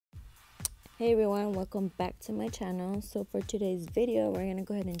Hey everyone, welcome back to my channel. So for today's video, we're gonna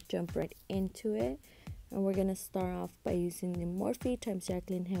go ahead and jump right into it, and we're gonna start off by using the Morphe times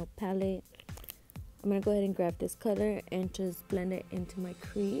Jacqueline Hill palette. I'm gonna go ahead and grab this color and just blend it into my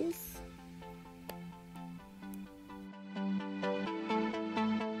crease.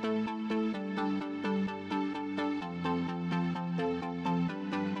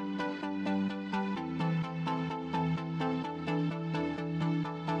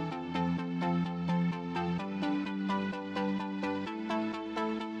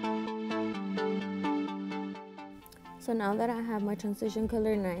 So now that I have my transition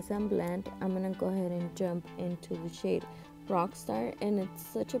color nice and blend, I'm gonna go ahead and jump into the shade Rockstar, and it's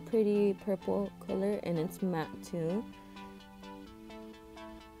such a pretty purple color and it's matte too.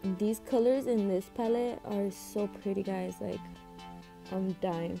 These colors in this palette are so pretty, guys. Like, I'm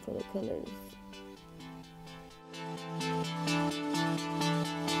dying for the colors.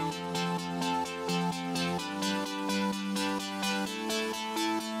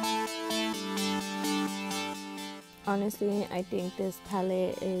 Honestly, I think this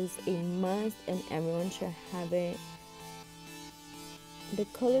palette is a must and everyone should have it. The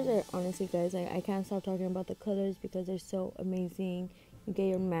colors are, honestly guys, I can't stop talking about the colors because they're so amazing. You get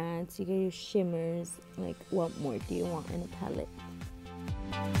your mattes, you get your shimmers. Like, what more do you want in a palette?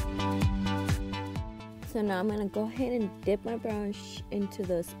 So now I'm going to go ahead and dip my brush into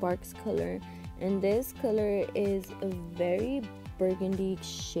the Sparks color. And this color is a very burgundy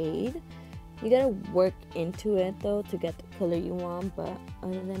shade. You gotta work into it though to get the color you want, but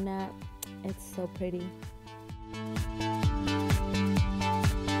other than that, it's so pretty.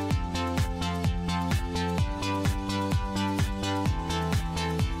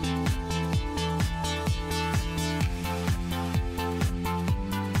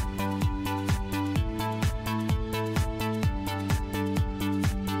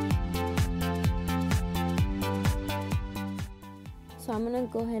 So I'm gonna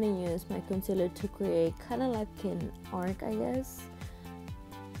go ahead and use my concealer to create kind of like an arc, I guess.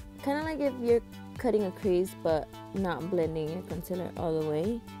 Kind of like if you're cutting a crease but not blending your concealer all the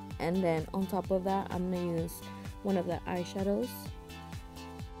way. And then on top of that, I'm gonna use one of the eyeshadows.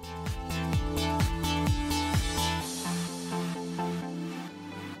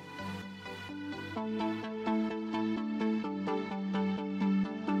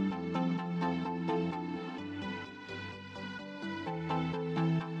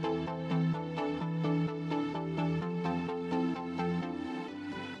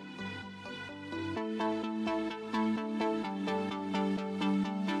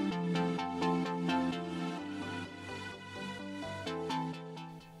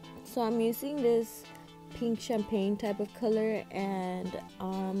 So I'm using this pink champagne type of color and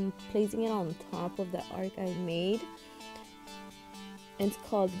I'm placing it on top of the arc I made. It's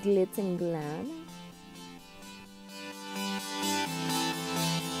called Glitz and Glam.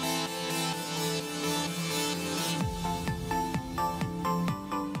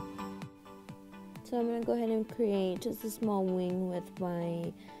 So I'm going to go ahead and create just a small wing with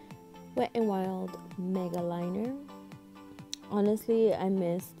my Wet n Wild Mega Liner. Honestly, I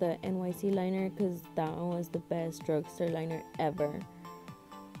miss the NYC liner because that one was the best drugstore liner ever.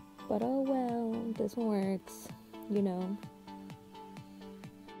 But oh well, this one works, you know.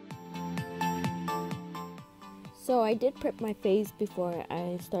 So I did prep my face before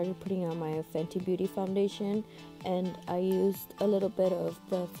I started putting on my Fenty Beauty foundation, and I used a little bit of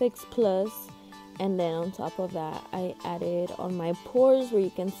the Fix Plus, and then on top of that I added on my pores where you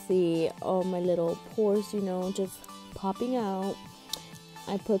can see all my little pores, you know, just popping out.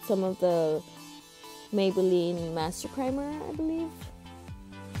 I put some of the Maybelline Master Primer, I believe.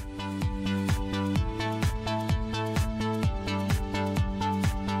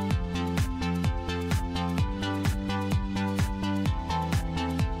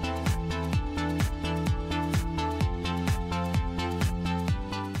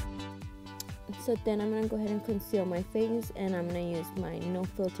 So then I'm going to go ahead and conceal my face, and I'm going to use my No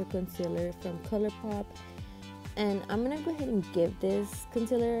Filter concealer from ColourPop. And I'm gonna go ahead and give this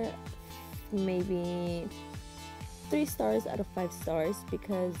concealer maybe 3 stars out of 5 stars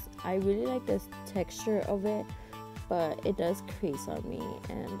because I really like this texture of it, but it does crease on me,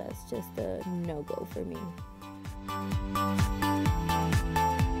 and that's just a no-go for me.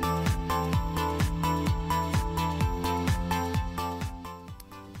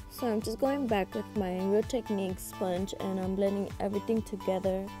 So I'm just going back with my Real Technique sponge and I'm blending everything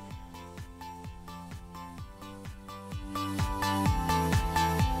together.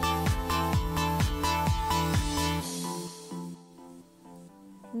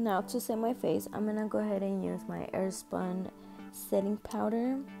 Now to set my face, I'm gonna go ahead and use my Airspun setting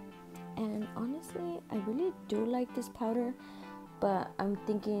powder, And honestly, I really do like this powder, but I'm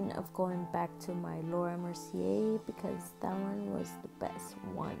thinking of going back to my Laura Mercier because that one was the best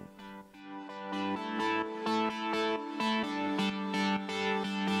one.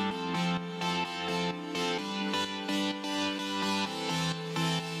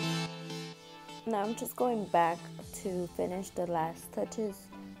 Now I'm just going back to finish the last touches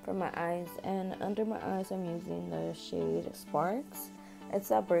for my eyes, and under my eyes I'm using the shade Sparks. It's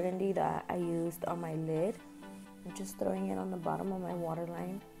that burgundy that I used on my lid. I'm just throwing it on the bottom of my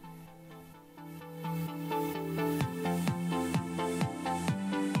waterline.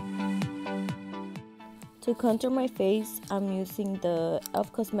 To contour my face, I'm using the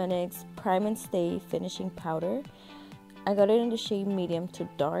e.l.f. Cosmetics Prime and Stay Finishing Powder. I got it in the shade medium to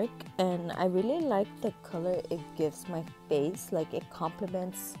dark, and I really like the color it gives my face. Like, it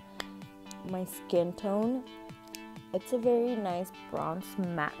complements my skin tone. It's a very nice bronze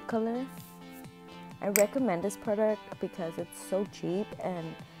matte color. I recommend this product because it's so cheap and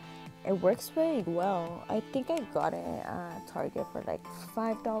it works very well. I think I got it at Target for like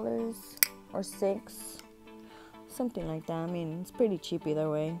 $5 or $6, something like that. I mean, it's pretty cheap either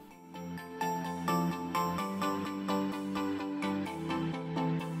way.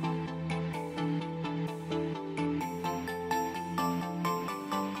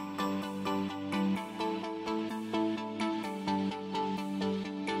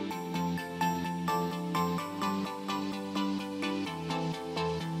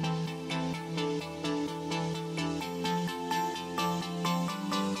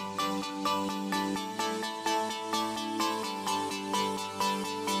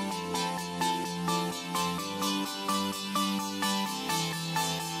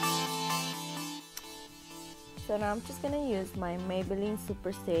 So now I'm just gonna use my Maybelline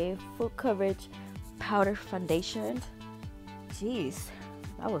Super Stay Full Coverage Powder Foundation. Jeez,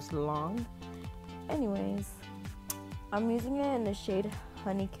 that was long. Anyways, I'm using it in the shade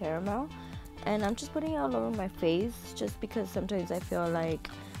Honey Caramel, and I'm just putting it all over my face just because sometimes I feel like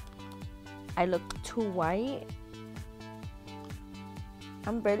I look too white.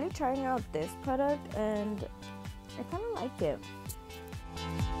 I'm barely trying out this product and I kind of like it.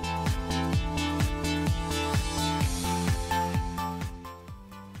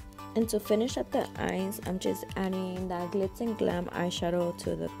 And to finish up the eyes, I'm just adding that Glitz and Glam eyeshadow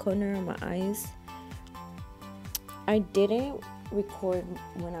to the corner of my eyes. I didn't record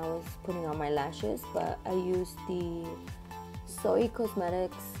when I was putting on my lashes, but I used the Zoe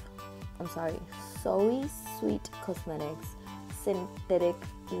Sweet Cosmetics synthetic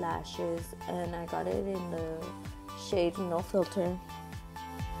lashes, and I got it in the shade No Filter.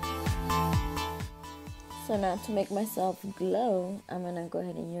 So now to make myself glow, I'm gonna go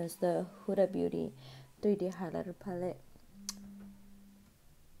ahead and use the Huda Beauty 3D highlighter palette.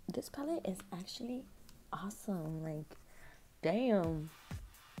 This palette is actually awesome. Like, damn,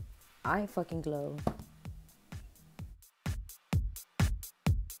 I fucking glow.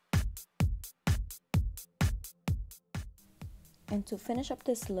 And to finish up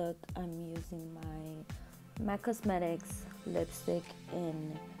this look, I'm using my MAC Cosmetics lipstick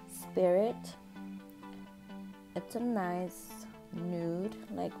in Spirit. It's a nice nude,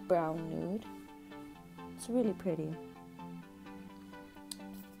 like brown nude. It's really pretty.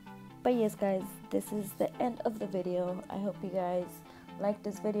 But yes guys, this is the end of the video. I hope you guys liked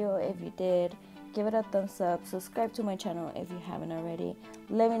this video. If you did, give it a thumbs up. Subscribe to my channel if you haven't already.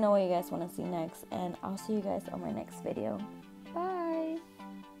 Let me know what you guys want to see next, and I'll see you guys on my next video.